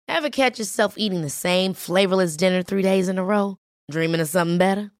Ever catch yourself eating the same flavorless dinner 3 days in a row? Dreaming of something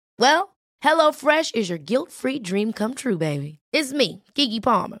better? Well, HelloFresh is your guilt-free dream come true, baby. It's me, Keke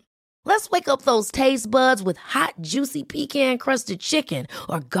Palmer. Let's wake up those taste buds with hot, juicy pecan-crusted chicken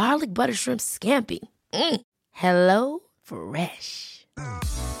or garlic butter shrimp scampi. Hello Fresh.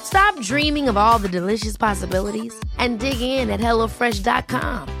 Stop dreaming of all the delicious possibilities and dig in at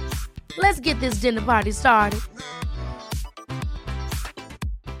HelloFresh.com. Let's get this dinner party started.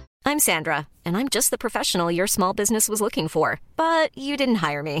 I'm Sandra, and I'm just the professional your small business was looking for. But you didn't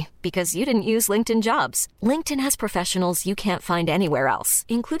hire me because you didn't use LinkedIn Jobs. LinkedIn has professionals you can't find anywhere else,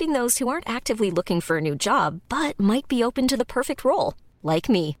 including those who aren't actively looking for a new job, but might be open to the perfect role, like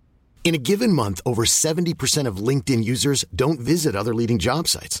me. In a given month, over 70% of LinkedIn users don't visit other leading job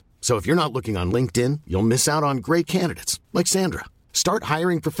sites. So if you're not looking on LinkedIn, you'll miss out on great candidates like Sandra. Start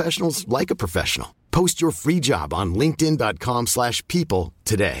hiring professionals like a professional. Post your free job on linkedin.com/people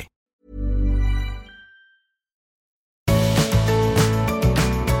today.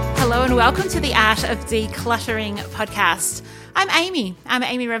 Hello and welcome to the Art of Decluttering podcast. I'm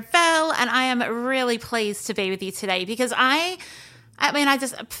Amy Revell, and I am really pleased to be with you today because I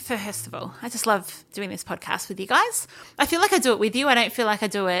just love doing this podcast with you guys. I feel like I do it with you. I don't feel like I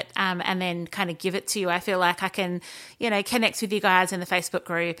do it and then kind of give it to you. I feel like I can, connect with you guys in the Facebook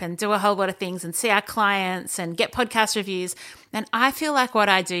group and do a whole lot of things and see our clients and get podcast reviews. And I feel like what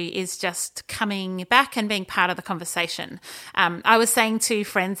I do is just coming back and being part of the conversation. I was saying to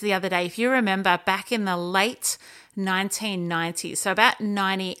friends the other day, if you remember back in the late 1990s, so about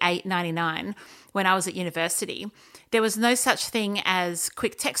 98, 99, when I was at university, there was no such thing as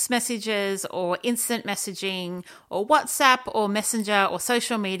quick text messages or instant messaging or WhatsApp or Messenger or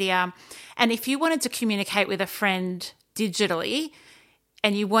social media. And if you wanted to communicate with a friend digitally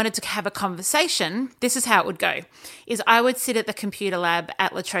and you wanted to have a conversation, this is how it would go, is I would sit at the computer lab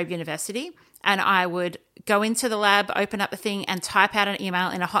at La Trobe University and I would go into the lab, open up the thing and type out an email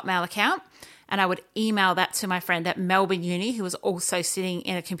in a Hotmail account. And I would email that to my friend at Melbourne Uni, who was also sitting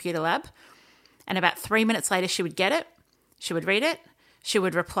in a computer lab. And about 3 minutes later, she would get it, she would read it, she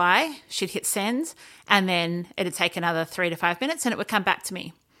would reply, she'd hit send, and then it'd take another 3 to 5 minutes and it would come back to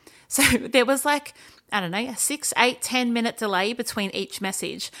me. So there was like, a 6, 8, 10-minute delay between each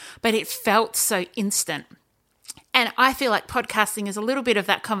message, but it felt so instant. And I feel like podcasting is a little bit of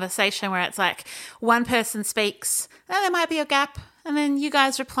that conversation where it's like one person speaks, and there might be a gap, and then you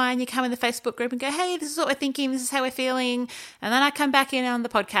guys reply and you come in the Facebook group and go, hey, this is what we're thinking, this is how we're feeling. And then I come back in on the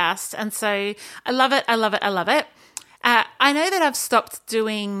podcast. And so I love it, I love it, I love it. I know that I've stopped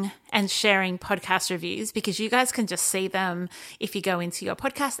doing and sharing podcast reviews because you guys can just see them if you go into your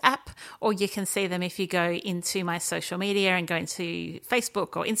podcast app, or you can see them if you go into my social media and go into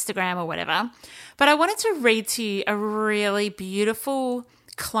Facebook or Instagram or whatever. But I wanted to read to you a really beautiful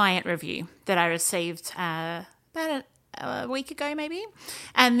client review that I received about a week ago maybe.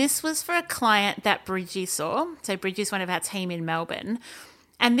 And this was for a client that Bridgie saw. So Bridgie's one of our team in Melbourne.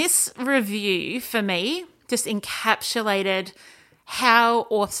 And this review for me just encapsulated how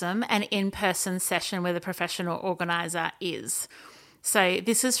awesome an in-person session with a professional organizer is. So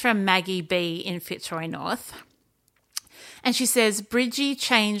this is from Maggie B in Fitzroy North. And she says, Bridgie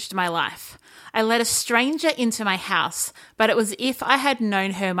changed my life. I let a stranger into my house, but it was as if I had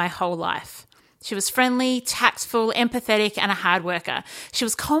known her my whole life. She was friendly, tactful, empathetic, and a hard worker. She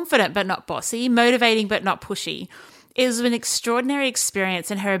was confident but not bossy, motivating but not pushy. It was an extraordinary experience,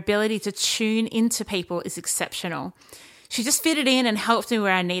 and her ability to tune into people is exceptional. She just fitted in and helped me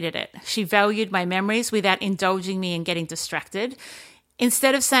where I needed it. She valued my memories without indulging me in getting distracted.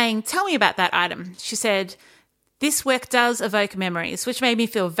 Instead of saying, tell me about that item, she said, this work does evoke memories, which made me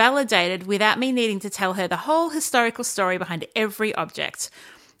feel validated without me needing to tell her the whole historical story behind every object.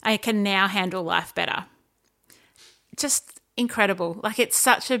 I can now handle life better. Just incredible. Like, it's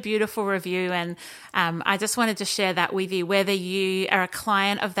such a beautiful review, and I just wanted to share that with you, whether you are a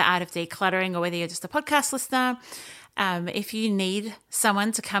client of the Art of Decluttering or whether you're just a podcast listener. If you need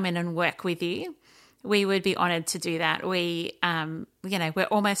someone to come in and work with you, we would be honoured to do that. We're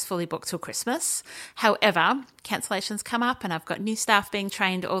almost fully booked till Christmas. However, cancellations come up and I've got new staff being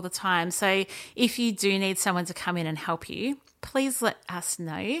trained all the time. So if you do need someone to come in and help you, please let us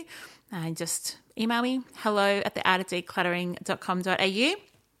know. Just email me, hello@theartofdecluttering.com.au.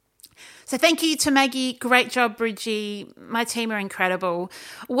 So thank you to Maggie. Great job, Bridgie. My team are incredible.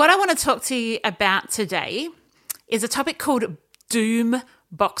 What I want to talk to you about today is a topic called doom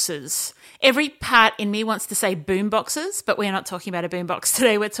boxes. Every part in me wants to say boom boxes, but we're not talking about a boom box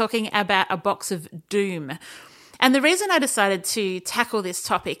today. We're talking about a box of doom. And the reason I decided to tackle this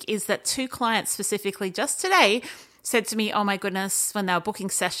topic is that two clients specifically just today said to me, oh my goodness, when they were booking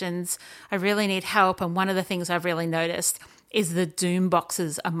sessions, I really need help. And one of the things I've really noticed is the doom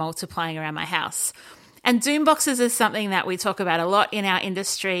boxes are multiplying around my house. And doom boxes is something that we talk about a lot in our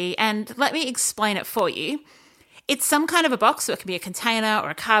industry. And let me explain it for you. It's some kind of a box, so it can be a container or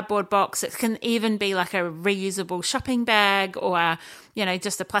a cardboard box. It can even be like a reusable shopping bag or,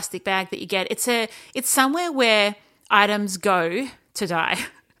 just a plastic bag that you get. It's somewhere where items go to die.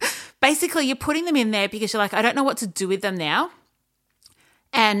 Basically, you're putting them in there because you're like, I don't know what to do with them now.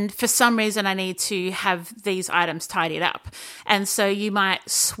 And for some reason, I need to have these items tidied up. And so you might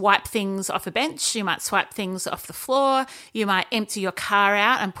swipe things off a bench. You might swipe things off the floor. You might empty your car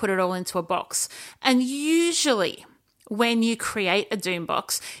out and put it all into a box. And usually when you create a doom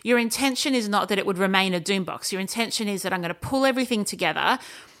box, your intention is not that it would remain a doom box. Your intention is that I'm going to pull everything together.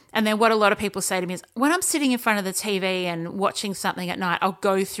 And then what a lot of people say to me is, when I'm sitting in front of the TV and watching something at night, I'll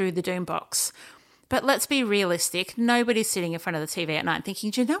go through the doom box. But let's be realistic. Nobody's sitting in front of the TV at night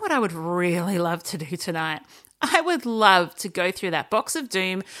thinking, do you know what I would really love to do tonight? I would love to go through that box of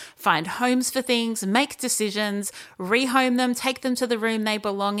doom, find homes for things, make decisions, rehome them, take them to the room they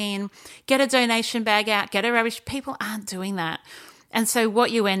belong in, get a donation bag out, get a rubbish. People aren't doing that. And so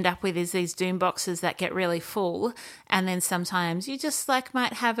what you end up with is these doom boxes that get really full. And then sometimes you just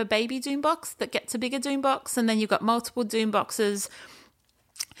might have a baby doom box that gets a bigger doom box. And then you've got multiple doom boxes.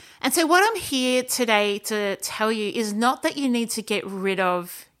 And so what I'm here today to tell you is not that you need to get rid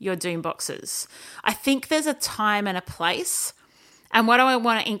of your doom boxes. I think there's a time and a place. And what I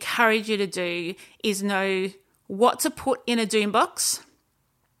want to encourage you to do is know what to put in a doom box,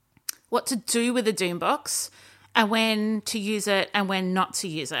 what to do with a doom box, and when to use it and when not to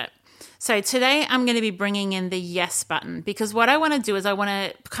use it. So today I'm going to be bringing in the yes button, because what I want to do is I want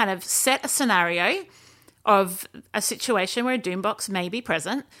to kind of set a scenario of a situation where a doom box may be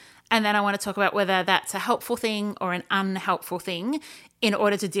present. And then I want to talk about whether that's a helpful thing or an unhelpful thing in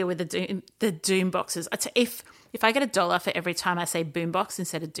order to deal with the doom boxes. If I get $1 for every time I say boom box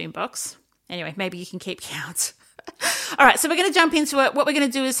instead of doom box, anyway, maybe you can keep count. All right, so we're going to jump into it. What we're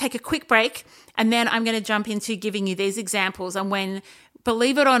going to do is take a quick break, and then I'm going to jump into giving you these examples and when,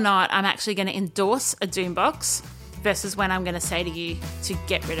 believe it or not, I'm actually going to endorse a doom box versus when I'm going to say to you to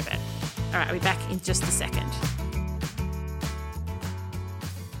get rid of it. All right, I'll be back in just a second.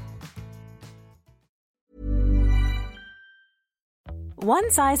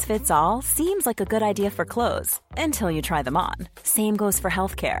 One size fits all seems like a good idea for clothes until you try them on. Same goes for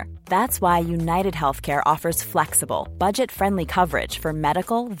healthcare. That's why United Healthcare offers flexible, budget-friendly coverage for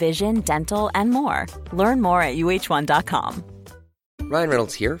medical, vision, dental, and more. Learn more at uh1.com. Ryan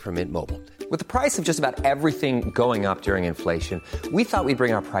Reynolds here from Mint Mobile. With the price of just about everything going up during inflation, we thought we'd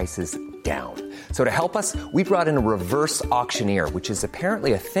bring our prices down. So to help us, we brought in a reverse auctioneer, which is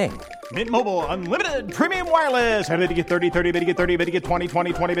apparently a thing. Mint Mobile Unlimited Premium Wireless. How to get 30, 30, bit to get 30, bit to get 20,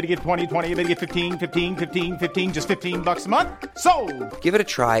 20, 20, bit to get 20, 20, bit to get 15, 15, 15, 15, just $15 a month? Sold! Give it a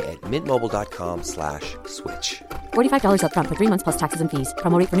try at mintmobile.com/switch. $45 up front for 3 months plus taxes and fees.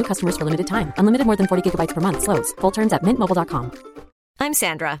 Promo rate for new customers for limited time. Unlimited more than 40 gigabytes per month. Slows full terms at mintmobile.com. I'm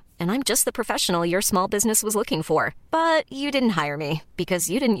Sandra, and I'm just the professional your small business was looking for. But you didn't hire me because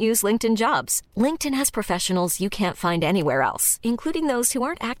you didn't use LinkedIn Jobs. LinkedIn has professionals you can't find anywhere else, including those who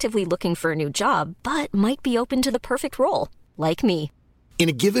aren't actively looking for a new job, but might be open to the perfect role, like me. In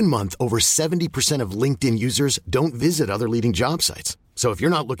a given month, over 70% of LinkedIn users don't visit other leading job sites. So if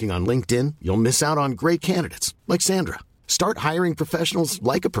you're not looking on LinkedIn, you'll miss out on great candidates like Sandra. Start hiring professionals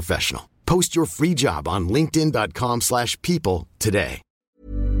like a professional. Post your free job on linkedin.com/people today.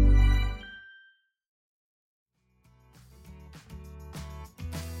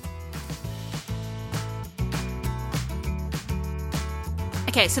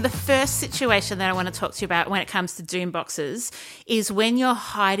 Okay, so the first situation that I want to talk to you about when it comes to doom boxes is when you're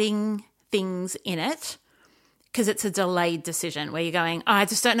hiding things in it because it's a delayed decision where you're going, I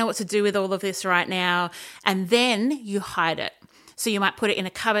just don't know what to do with all of this right now. And then you hide it. So you might put it in a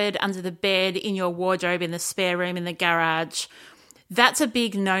cupboard, under the bed, in your wardrobe, in the spare room, in the garage. That's a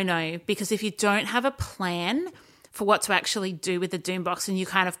big no-no, because if you don't have a plan for what to actually do with the doom box and you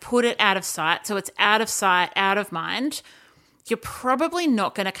kind of put it out of sight, so it's out of sight, out of mind, you're probably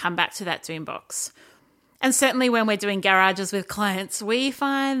not going to come back to that doom box. And certainly when we're doing garages with clients, we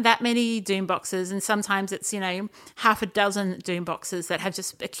find that many doom boxes, and sometimes it's, half a dozen doom boxes that have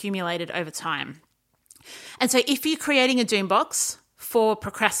just accumulated over time. And so if you're creating a doom box for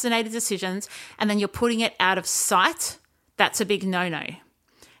procrastinated decisions and then you're putting it out of sight, that's a big no-no.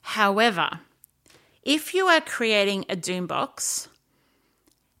 However, if you are creating a doom box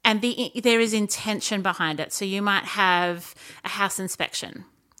and there is intention behind it, so you might have a house inspection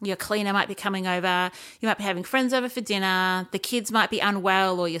Your cleaner might be coming over, you might be having friends over for dinner, the kids might be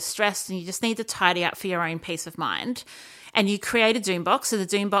unwell or you're stressed and you just need to tidy up for your own peace of mind. And you create a doom box. So the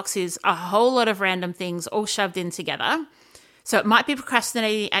doom box is a whole lot of random things all shoved in together. So it might be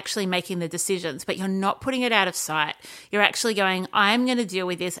procrastinating actually making the decisions, but you're not putting it out of sight. You're actually going, I'm going to deal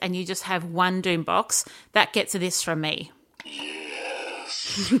with this, and you just have one doom box that gets this from me.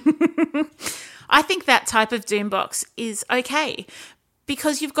 Yes. I think that type of doom box is okay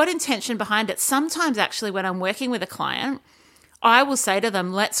because you've got intention behind it. Sometimes actually when I'm working with a client, I will say to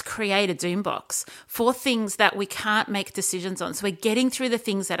them, let's create a doom box for things that we can't make decisions on. So we're getting through the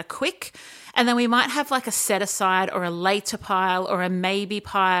things that are quick, and then we might have like a set aside or a later pile or a maybe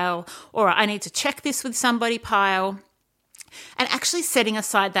pile or I need to check this with somebody pile. And actually setting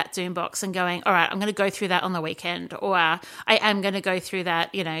aside that doom box and going, all right, I'm going to go through that on the weekend, or I am going to go through that,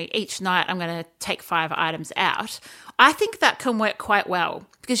 each night I'm going to take 5 items out. I think that can work quite well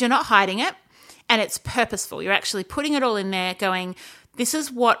because you're not hiding it. And it's purposeful. You're actually putting it all in there going, this is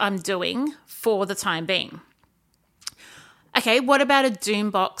what I'm doing for the time being. Okay, what about a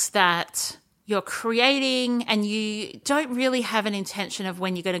doom box that you're creating and you don't really have an intention of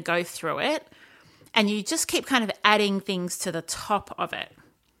when you're going to go through it, and you just keep kind of adding things to the top of it?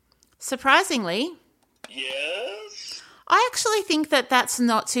 Surprisingly, yes, I actually think that that's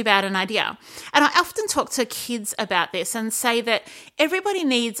not too bad an idea. And I often talk to kids about this and say that everybody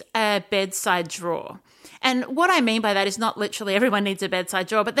needs a bedside drawer. And what I mean by that is not literally everyone needs a bedside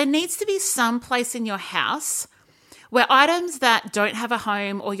drawer, but there needs to be some place in your house where items that don't have a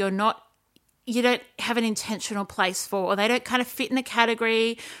home or you don't have an intentional place for, or they don't kind of fit in a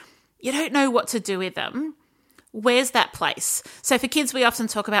category, you don't know what to do with them. Where's that place? So for kids, we often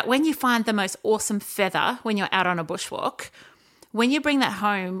talk about when you find the most awesome feather when you're out on a bushwalk, when you bring that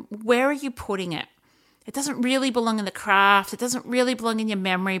home, where are you putting it? It doesn't really belong in the craft. It doesn't really belong in your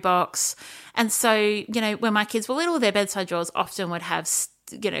memory box. And so, when my kids were little, their bedside drawers often would have,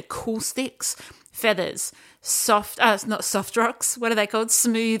 cool sticks, feathers, not soft rocks. What are they called?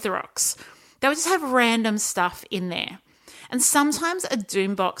 Smooth rocks. They would just have random stuff in there. And sometimes a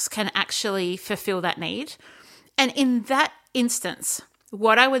doom box can actually fulfill that need. And in that instance,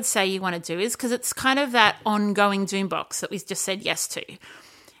 what I would say you want to do is, because it's kind of that ongoing doom box that we just said yes to.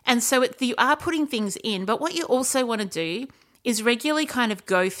 And so you are putting things in, but what you also want to do is regularly kind of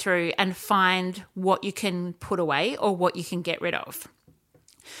go through and find what you can put away or what you can get rid of.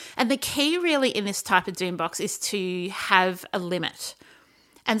 And the key really in this type of doom box is to have a limit.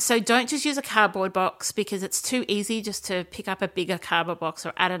 And so don't just use a cardboard box because it's too easy just to pick up a bigger cardboard box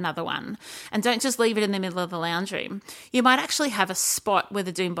or add another one. And don't just leave it in the middle of the lounge room. You might actually have a spot where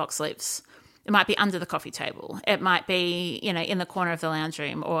the doom box lives. It might be under the coffee table. It might be, in the corner of the lounge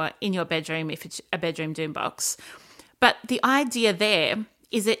room or in your bedroom if it's a bedroom doom box. But the idea there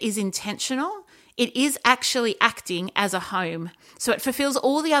is it is intentional. It is actually acting as a home. So it fulfills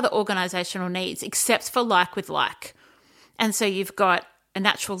all the other organizational needs except for like with like. And so you've got a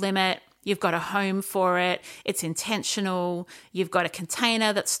natural limit, you've got a home for it, it's intentional, you've got a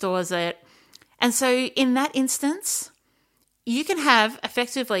container that stores it. And so in that instance, you can have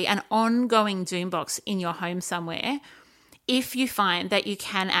effectively an ongoing doom box in your home somewhere if you find that you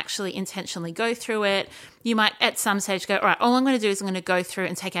can actually intentionally go through it. You might at some stage go, all right, all I'm going to do is I'm going to go through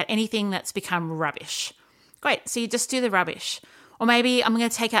and take out anything that's become rubbish. Great, so you just do the rubbish. Or maybe I'm going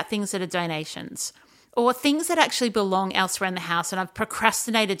to take out things that are donations, or things that actually belong elsewhere in the house and I've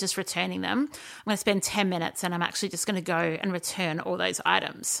procrastinated just returning them. I'm going to spend 10 minutes and I'm actually just going to go and return all those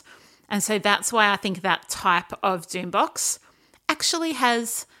items. And so that's why I think that type of doom box actually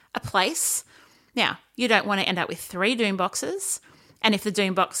has a place. Now, you don't want to end up with 3 doom boxes. And if the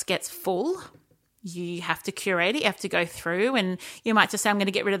doom box gets full, you have to curate it. You have to go through and you might just say, I'm going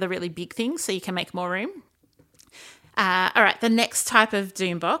to get rid of the really big things so you can make more room. All right, the next type of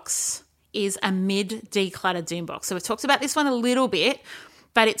doom box is a mid-declutter doom box. So we've talked about this one a little bit,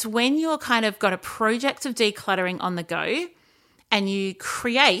 but it's when you're kind of got a project of decluttering on the go and you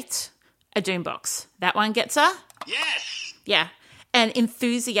create a doom box. That one gets a? Yes. Yeah, an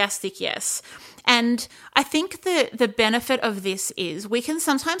enthusiastic yes. And I think the benefit of this is we can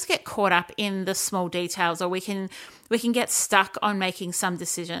sometimes get caught up in the small details, or we can get stuck on making some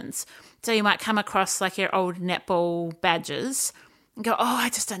decisions. So you might come across like your old netball badges and go, oh, I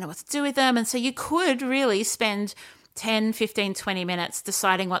just don't know what to do with them. And so you could really spend 10, 15, 20 minutes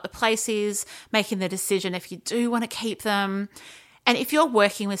deciding what the place is, making the decision if you do want to keep them. And if you're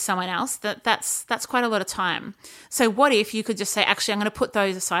working with someone else, that's quite a lot of time. So what if you could just say, actually, I'm going to put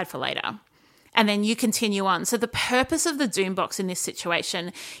those aside for later. And then you continue on. So the purpose of the Doom box in this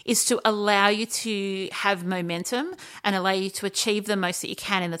situation is to allow you to have momentum and allow you to achieve the most that you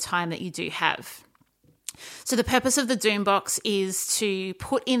can in the time that you do have. So the purpose of the Doom box is to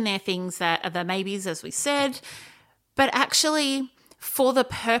put in there things that are the maybes, as we said, but actually for the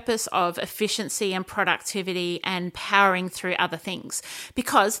purpose of efficiency and productivity and powering through other things.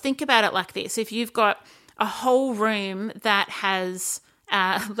 Because think about it like this. If you've got a whole room that has...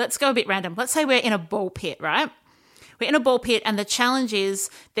 let's go a bit random. Let's say we're in a ball pit, right? We're in a ball pit and the challenge is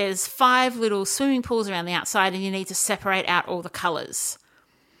there's 5 little swimming pools around the outside and you need to separate out all the colours.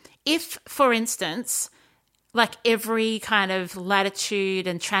 If, for instance, like every kind of latitude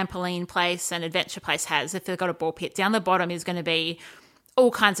and trampoline place and adventure place has, if they've got a ball pit, down the bottom is going to be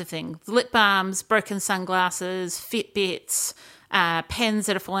all kinds of things. Lip balms, broken sunglasses, Fitbits, pens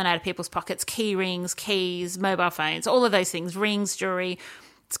that are falling out of people's pockets, key rings, keys, mobile phones, all of those things, rings, jewelry.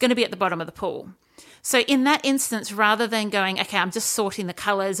 It's going to be at the bottom of the pool. So in that instance, rather than going, okay, I'm just sorting the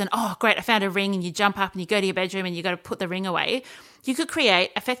colours and, oh, great, I found a ring, and you jump up and you go to your bedroom and you got to put the ring away, you could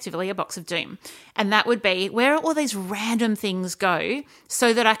create effectively a box of doom. And that would be, where all these random things go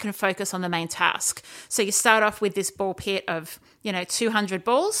so that I can focus on the main task. So you start off with this ball pit of, 200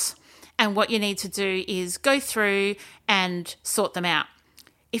 balls. And what you need to do is go through and sort them out.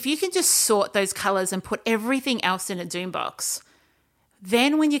 If you can just sort those colours and put everything else in a doom box,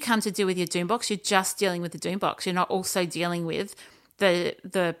 then when you come to deal with your doom box, you're just dealing with the doom box. You're not also dealing with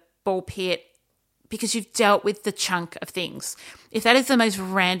the ball pit because you've dealt with the chunk of things. If that is the most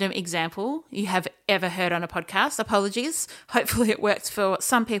random example you have ever heard on a podcast, apologies. Hopefully it worked for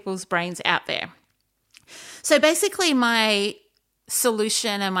some people's brains out there. So basically my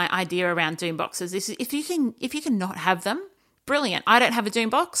solution and my idea around doom boxes is if you can not have them, brilliant. I don't have a doom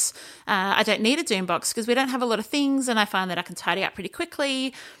box. I don't need a doom box because we don't have a lot of things and I find that I can tidy up pretty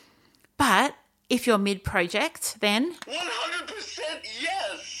quickly. But if you're mid-project, then 100%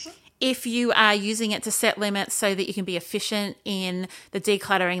 yes. If you are using it to set limits so that you can be efficient in the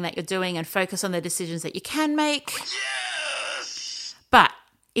decluttering that you're doing and focus on the decisions that you can make. Yes. But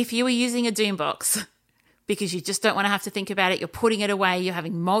if you are using a doom box because you just don't want to have to think about it, you're putting it away, you're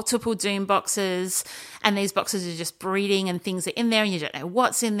having multiple doom boxes, and these boxes are just breeding and things are in there and you don't know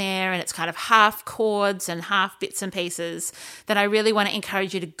what's in there and it's kind of half cords and half bits and pieces, then I really want to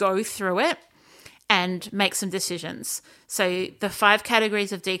encourage you to go through it and make some decisions. So the 5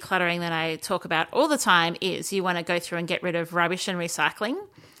 categories of decluttering that I talk about all the time is you want to go through and get rid of rubbish and recycling.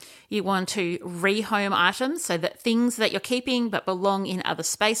 You want to rehome items, so that things that you're keeping but belong in other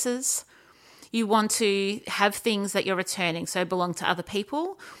spaces. You want to have things that you're returning, so belong to other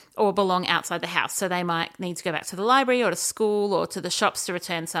people or belong outside the house. So they might need to go back to the library or to school or to the shops to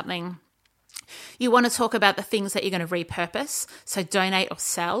return something. You want to talk about the things that you're going to repurpose, so donate or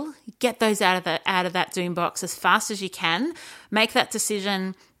sell. Get those out of that doom box as fast as you can. Make that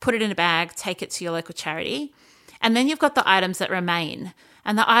decision, put it in a bag, take it to your local charity. And then you've got the items that remain.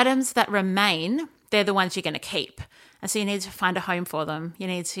 And the items that remain, they're the ones you're going to keep. And so you need to find a home for them. You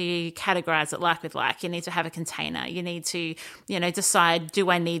need to categorize it like with like. You need to have a container. You need to, decide,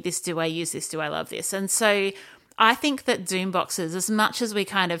 do I need this? Do I use this? Do I love this? And so I think that doom boxes, as much as we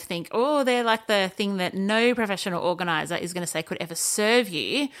kind of think, oh, they're like the thing that no professional organizer is going to say could ever serve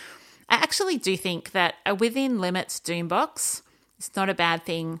you, I actually do think that a within limits doom box is not a bad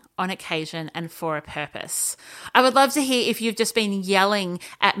thing on occasion and for a purpose. I would love to hear if you've just been yelling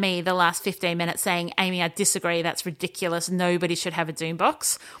at me the last 15 minutes saying, Amy, I disagree, that's ridiculous, nobody should have a doom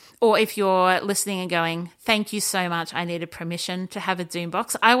box. Or if you're listening and going, thank you so much, I needed permission to have a doom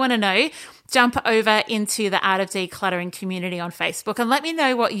box. I want to know. Jump over into the Art of Decluttering community on Facebook and let me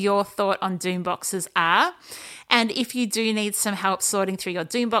know what your thought on doom boxes are. And if you do need some help sorting through your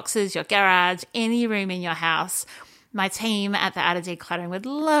doom boxes, your garage, any room in your house, my team at the Art of Decluttering would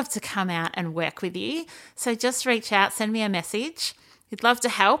love to come out and work with you. So just reach out, send me a message. We'd love to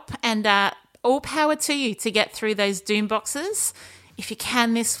help, and all power to you to get through those doom boxes. If you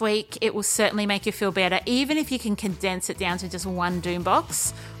can this week, it will certainly make you feel better. Even if you can condense it down to just one doom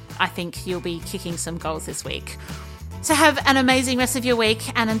box, I think you'll be kicking some goals this week. So have an amazing rest of your week,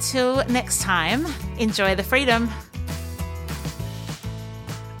 and until next time, enjoy the freedom.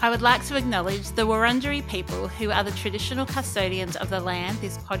 I would like to acknowledge the Wurundjeri people who are the traditional custodians of the land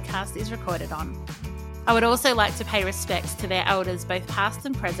this podcast is recorded on. I would also like to pay respect to their elders, both past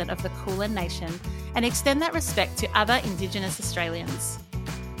and present, of the Kulin Nation, and extend that respect to other Indigenous Australians.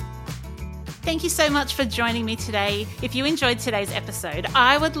 Thank you so much for joining me today. If you enjoyed today's episode,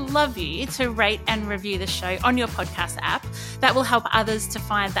 I would love you to rate and review the show on your podcast app. That will help others to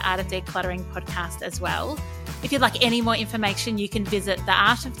find the Art of Decluttering podcast as well. If you'd like any more information, you can visit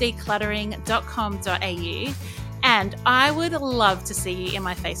theartofdecluttering.com.au, and I would love to see you in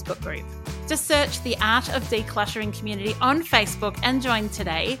my Facebook group. Just search the Art of Decluttering community on Facebook and join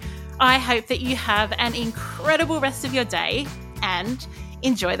today. I hope that you have an incredible rest of your day and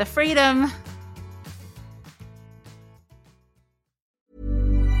enjoy the freedom.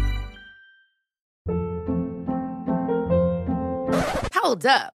 Hold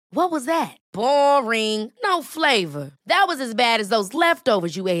up. What was that? Boring. No flavor. That was as bad as those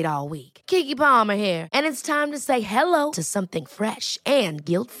leftovers you ate all week. Keke Palmer here, and it's time to say hello to something fresh and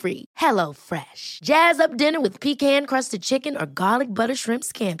guilt-free. Hello Fresh. Jazz up dinner with pecan-crusted chicken or garlic butter shrimp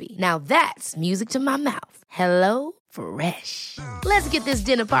scampi. Now that's music to my mouth. Hello Fresh. Let's get this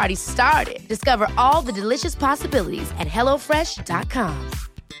dinner party started. Discover all the delicious possibilities at HelloFresh.com.